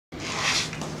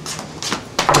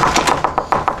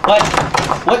What?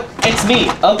 What? It's me.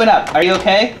 Open up. Are you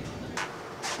okay?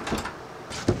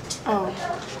 Oh.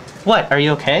 What? Are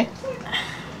you okay?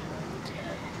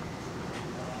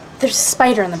 There's a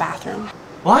spider in the bathroom.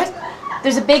 What?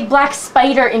 There's a big black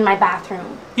spider in my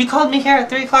bathroom. You called me here at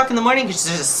 3 o'clock in the morning because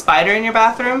there's a spider in your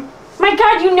bathroom? My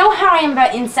God, you know how I am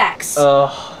about insects.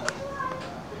 Ugh.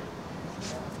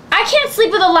 I can't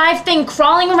sleep with a live thing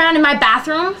crawling around in my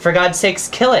bathroom. For God's sakes,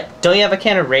 kill it. Don't you have a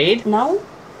can of Raid? No.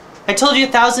 I told you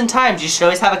 1,000 times you should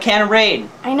always have a can of Raid.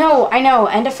 I know.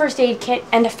 And a first aid kit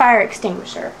and a fire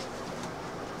extinguisher.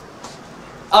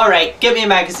 Alright, give me a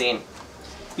magazine.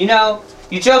 You know,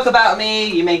 you joke about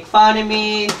me, you make fun of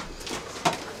me.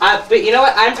 But you know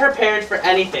what? I'm prepared for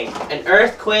anything. An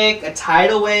earthquake, a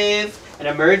tidal wave, an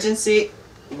emergency.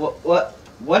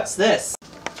 What's this?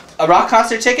 A rock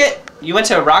concert ticket? You went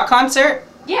to a rock concert?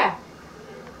 Yeah.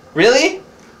 Really?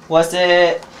 Was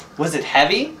it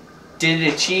heavy? Did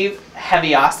it achieve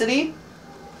heaviosity?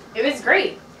 It was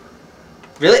great.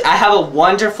 Really? I have a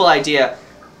wonderful idea.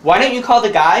 Why don't you call the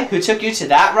guy who took you to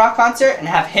that rock concert and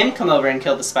have him come over and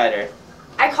kill the spider?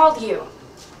 I called you.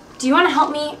 Do you want to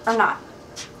help me or not?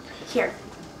 Here.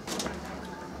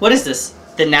 What is this?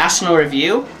 The National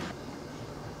Review?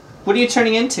 What are you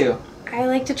turning into? I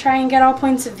like to try and get all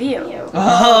points of view.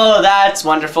 Oh, that's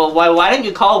wonderful. Why don't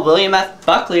you call William F.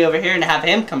 Buckley over here and have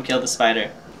him come kill the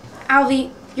spider? Alvy,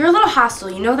 you're a little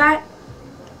hostile, you know that?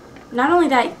 Not only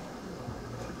that,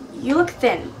 you look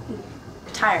thin,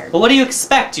 tired. Well, what do you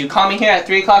expect? You call me here at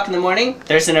 3 o'clock in the morning?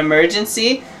 There's an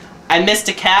emergency. I missed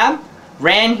a cab,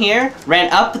 ran here,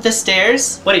 ran up the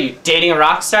stairs. What are you, dating a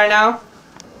rock star now?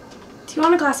 Do you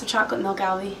want a glass of chocolate milk,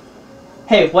 Alvy?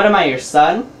 Hey, what am I, your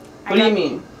son? What do you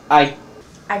mean? I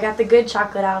got the good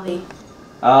chocolate, Alvy.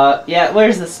 Yeah,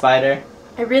 where's the spider?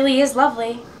 It really is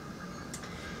lovely.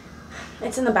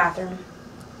 It's in the bathroom.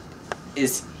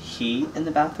 Is he in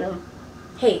the bathroom?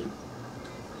 Hey.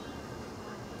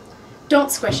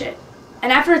 Don't squish it.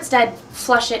 And after it's dead,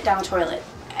 flush it down the toilet.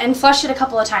 And flush it a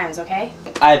couple of times, okay?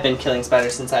 I've been killing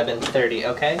spiders since I've been 30,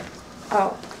 okay?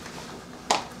 Oh.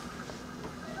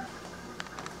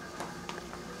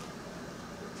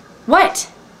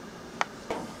 What?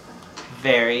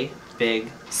 Very big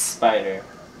spider.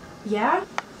 Yeah?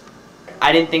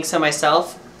 I didn't think so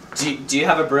myself. Do you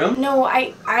have a broom? No,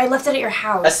 I left it at your A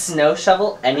house. snow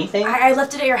shovel? Anything? I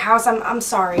left it at your house. I'm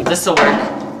sorry. This'll work.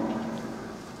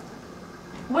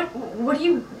 What are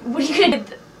you gonna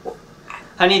do?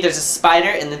 Honey, there's a spider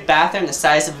in the bathroom the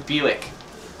size of a Buick.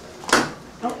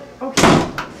 Oh, okay.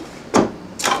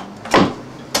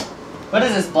 What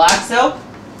is this, black soap?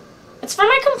 It's for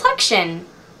my complexion.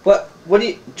 What are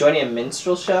you, joining a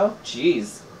minstrel show?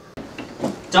 Jeez.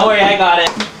 Don't worry, I got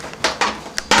it.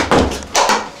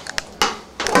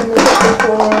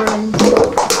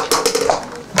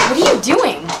 What are you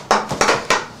doing?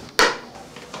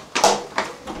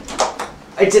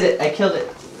 I did it, I killed it.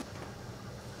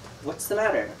 What's the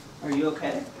matter? Are you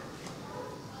okay?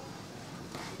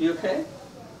 You okay?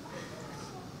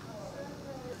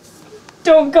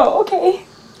 Don't go, okay?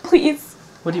 Please.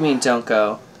 What do you mean, don't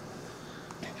go?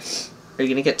 Are you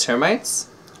gonna get termites?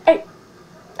 I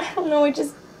don't know,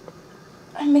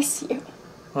 I miss you.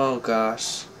 Oh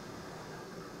gosh.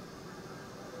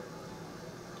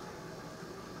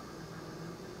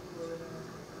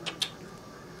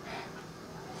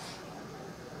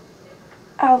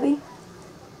 Alvy,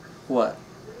 What?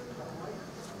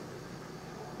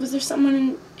 was there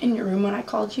someone in your room when I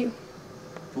called you?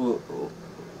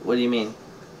 What do you mean?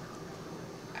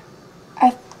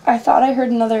 I thought I heard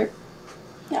another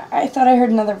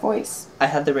voice. I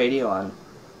had the radio on.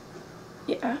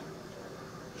 Yeah.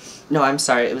 No, I'm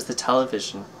sorry, it was the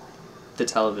television. The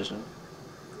television.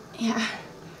 Yeah.